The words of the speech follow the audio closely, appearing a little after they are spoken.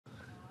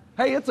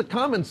Hey, it's a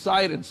common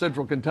sight in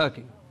central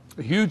Kentucky.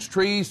 A huge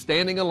tree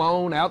standing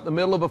alone out in the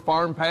middle of a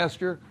farm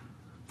pasture.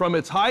 From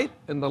its height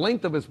and the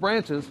length of its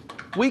branches,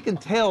 we can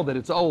tell that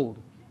it's old.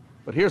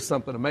 But here's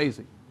something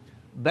amazing.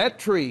 That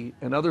tree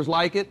and others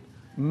like it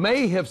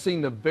may have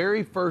seen the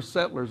very first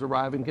settlers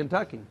arrive in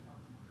Kentucky.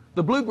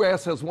 The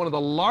bluegrass has one of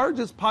the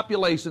largest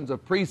populations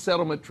of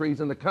pre-settlement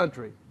trees in the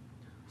country.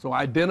 So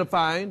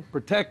identifying,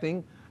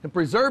 protecting, and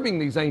preserving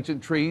these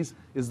ancient trees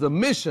is the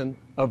mission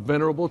of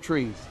Venerable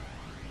Trees.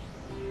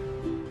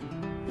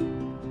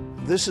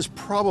 This is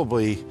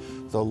probably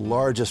the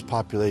largest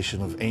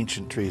population of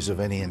ancient trees of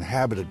any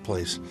inhabited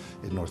place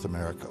in North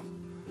America.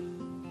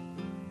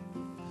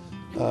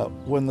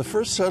 When the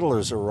first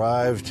settlers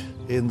arrived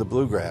in the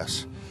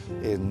bluegrass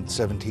in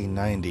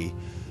 1790,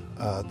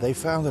 they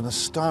found an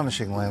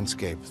astonishing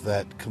landscape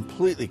that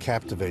completely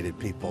captivated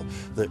people.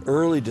 The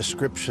early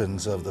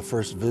descriptions of the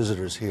first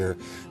visitors here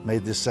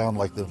made this sound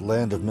like the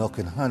land of milk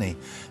and honey,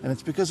 and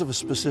it's because of a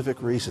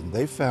specific reason.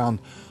 They found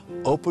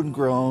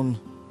open-grown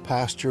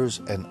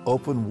pastures and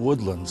open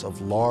woodlands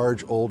of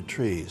large old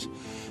trees,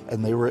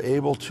 and they were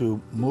able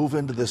to move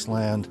into this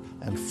land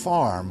and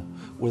farm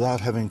without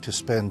having to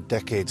spend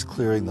decades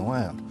clearing the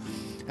land.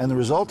 And the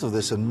result of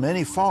this, in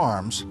many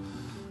farms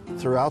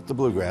throughout the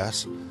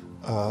bluegrass,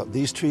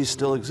 these trees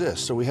still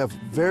exist. So we have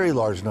very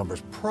large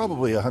numbers,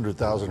 probably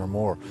 100,000 or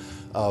more,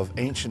 of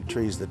ancient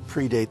trees that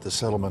predate the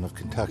settlement of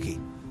Kentucky.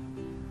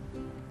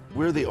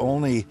 We're the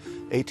only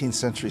 18th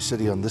century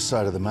city on this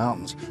side of the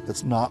mountains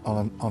that's not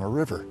on a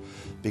river,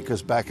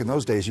 because back in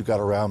those days you got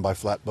around by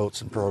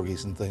flatboats and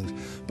pirogues and things.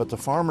 But the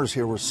farmers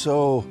here were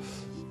so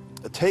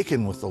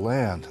taken with the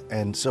land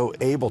and so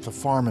able to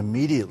farm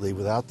immediately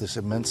without this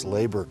immense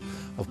labor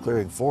of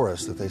clearing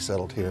forests that they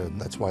settled here, and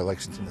that's why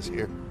Lexington is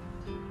here.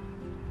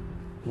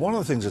 One of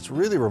the things that's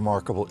really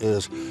remarkable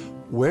is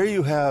where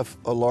you have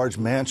a large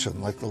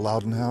mansion like the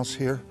Loudon House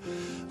here,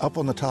 up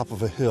on the top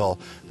of a hill.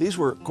 These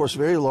were, of course,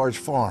 very large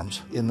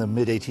farms in the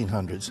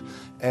mid-1800s,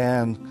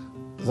 and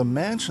the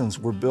mansions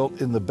were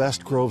built in the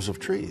best groves of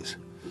trees.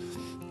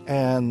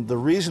 And the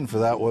reason for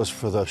that was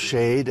for the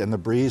shade and the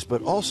breeze,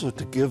 but also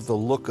to give the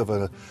look of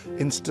an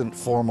instant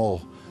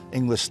formal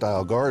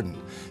English-style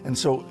garden. And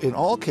so in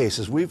all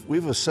cases,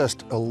 we've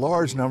assessed a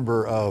large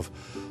number of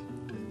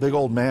big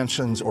old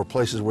mansions or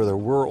places where there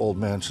were old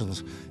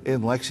mansions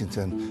in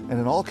Lexington, and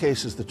in all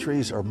cases the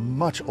trees are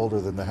much older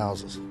than the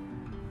houses.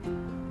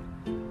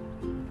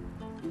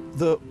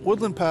 The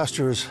woodland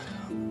pastures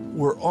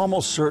were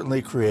almost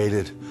certainly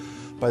created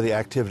by the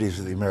activities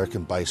of the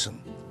American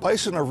bison.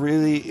 Bison are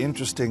really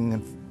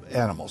interesting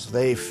animals.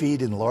 They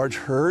feed in large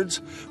herds.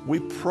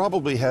 We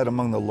probably had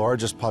among the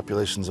largest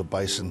populations of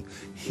bison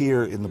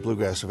here in the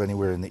bluegrass of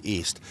anywhere in the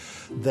east.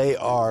 They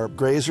are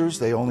grazers.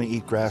 They only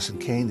eat grass and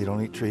cane. They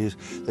don't eat trees.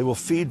 They will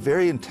feed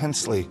very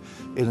intensely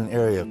in an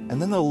area, and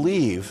then they'll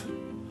leave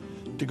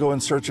to go in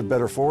search of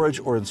better forage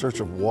or in search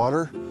of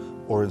water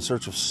or in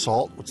search of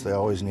salt, which they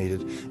always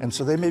needed. And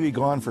so they may be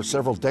gone for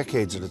several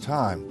decades at a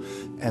time.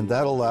 And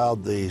that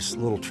allowed these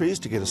little trees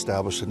to get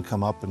established and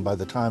come up, and by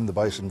the time the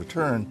bison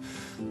returned,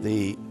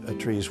 the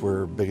trees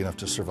were big enough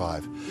to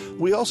survive.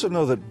 We also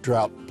know that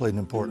drought played an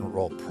important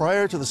role.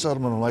 Prior to the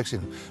settlement of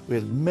Lexington, we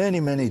had many,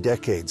 many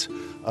decades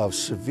of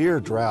severe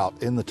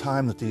drought in the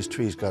time that these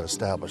trees got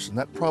established, and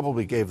that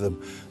probably gave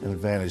them an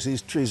advantage.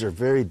 These trees are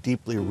very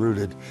deeply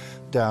rooted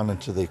down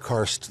into the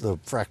karst, the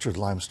fractured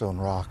limestone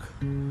rock.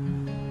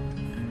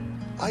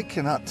 I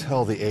cannot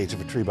tell the age of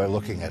a tree by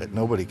looking at it.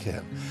 Nobody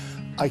can.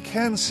 I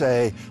can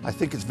say I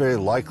think it's very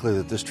likely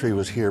that this tree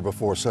was here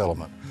before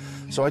settlement.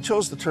 So I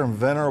chose the term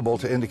venerable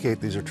to indicate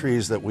these are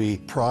trees that we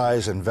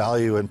prize and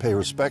value and pay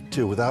respect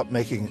to without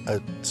making a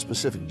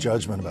specific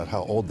judgment about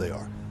how old they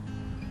are.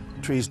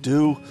 Trees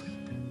do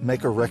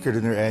make a record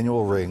in their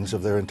annual rings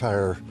of their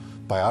entire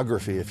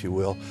biography, if you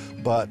will,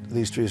 but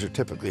these trees are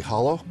typically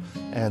hollow,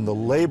 and the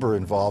labor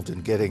involved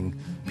in getting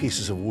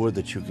pieces of wood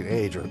that you can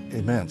age are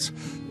immense.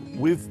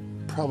 We've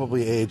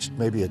probably aged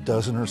maybe a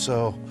dozen or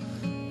so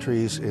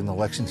trees in the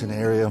Lexington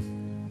area,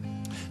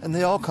 and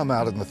they all come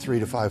out in the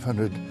 300 to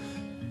 500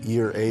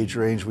 year age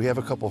range. We have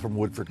a couple from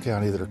Woodford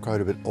County that are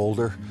quite a bit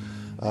older,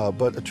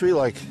 but a tree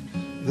like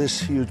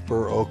this huge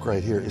bur oak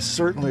right here is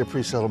certainly a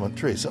pre-settlement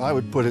tree, so I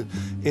would put it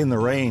in the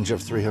range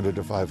of 300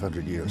 to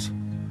 500 years.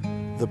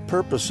 The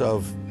purpose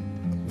of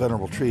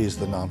Venerable Trees,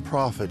 the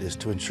nonprofit, is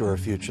to ensure a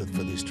future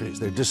for these trees.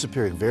 They're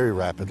disappearing very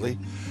rapidly.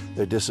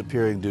 They're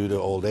disappearing due to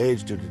old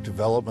age, due to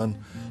development,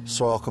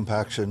 soil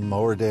compaction,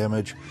 mower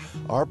damage.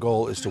 Our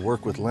goal is to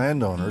work with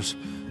landowners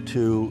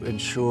to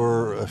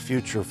ensure a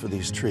future for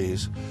these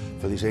trees,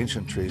 for these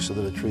ancient trees, so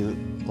that a tree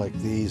like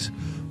these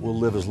will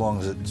live as long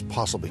as it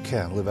possibly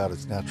can, live out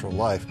its natural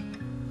life.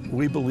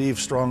 We believe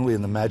strongly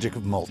in the magic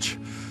of mulch.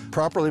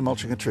 Properly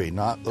mulching a tree,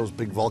 not those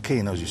big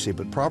volcanoes you see,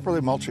 but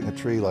properly mulching a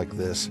tree like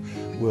this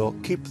will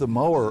keep the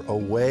mower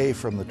away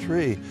from the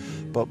tree,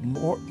 but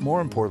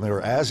more importantly,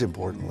 or as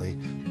importantly,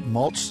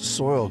 mulched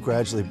soil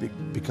gradually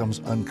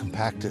becomes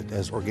uncompacted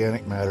as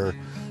organic matter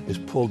is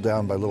pulled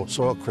down by little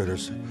soil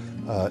critters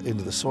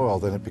into the soil,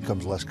 then it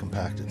becomes less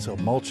compacted. So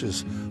mulch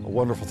is a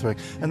wonderful thing,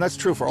 and that's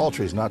true for all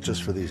trees, not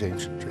just for these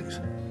ancient trees.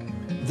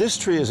 This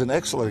tree is an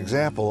excellent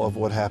example of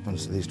what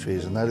happens to these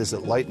trees, and that is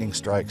that lightning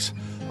strikes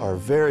are a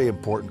very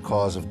important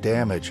cause of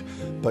damage.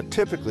 But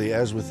typically,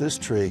 as with this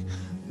tree,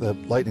 the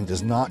lightning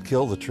does not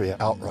kill the tree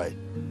outright.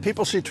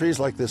 People see trees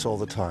like this all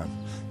the time,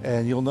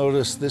 and you'll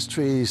notice this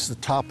tree's, the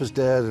top is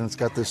dead and it's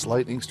got this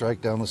lightning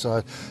strike down the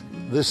side.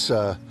 This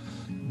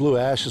blue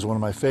ash is one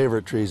of my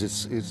favorite trees.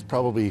 It's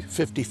probably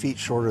 50 feet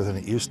shorter than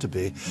it used to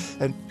be.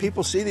 And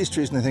people see these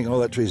trees and they think, oh,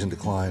 that tree's in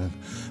decline. And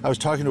I was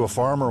talking to a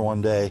farmer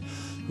one day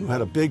who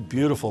had a big,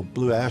 beautiful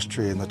blue ash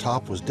tree and the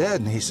top was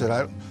dead. And he said,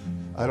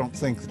 I don't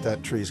think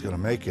that tree's going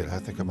to make it. I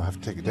think I'm going to have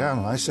to take it down.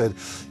 And I said,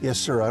 yes,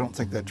 sir, I don't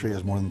think that tree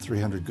has more than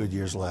 300 good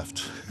years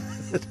left.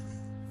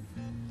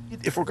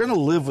 If we're going to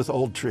live with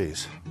old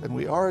trees, and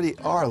we already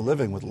are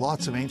living with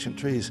lots of ancient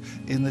trees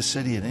in this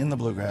city and in the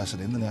bluegrass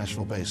and in the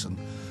Nashville Basin,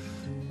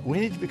 we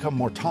need to become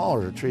more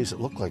tolerant of trees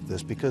that look like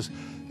this, because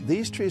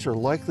these trees are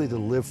likely to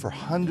live for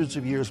hundreds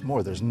of years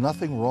more. There's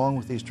nothing wrong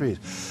with these trees.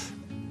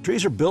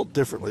 Trees are built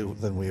differently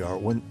than we are.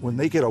 When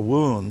they get a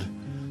wound,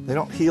 they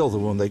don't heal the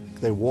wound,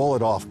 they wall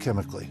it off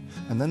chemically,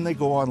 and then they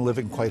go on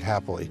living quite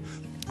happily.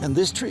 And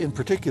this tree in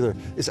particular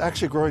is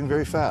actually growing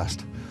very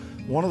fast.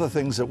 One of the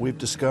things that we've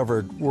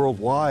discovered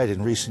worldwide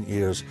in recent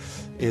years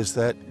is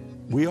that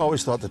we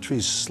always thought the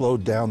trees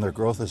slowed down their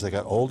growth as they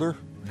got older,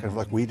 kind of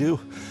like we do,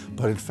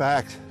 but in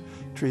fact,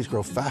 trees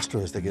grow faster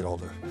as they get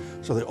older.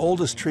 So the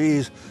oldest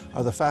trees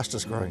are the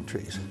fastest growing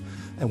trees.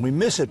 And we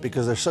miss it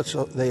because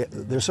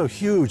they're so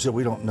huge that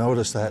we don't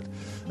notice that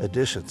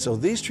addition. So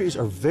these trees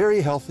are very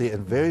healthy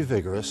and very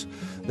vigorous.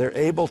 They're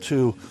able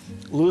to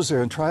lose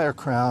their entire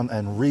crown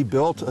and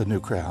rebuild a new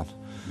crown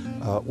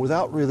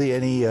without really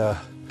any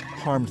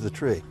harm to the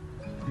tree.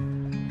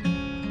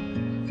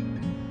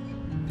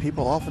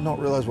 People often don't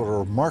realize what a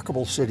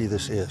remarkable city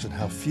this is and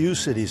how few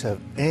cities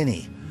have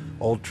any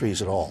old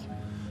trees at all.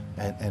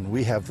 And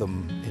we have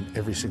them in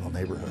every single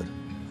neighborhood.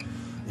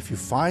 If you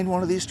find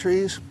one of these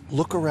trees,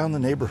 look around the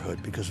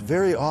neighborhood, because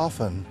very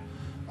often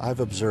I've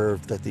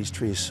observed that these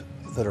trees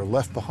that are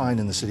left behind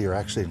in the city are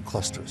actually in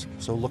clusters.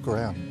 So look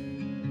around.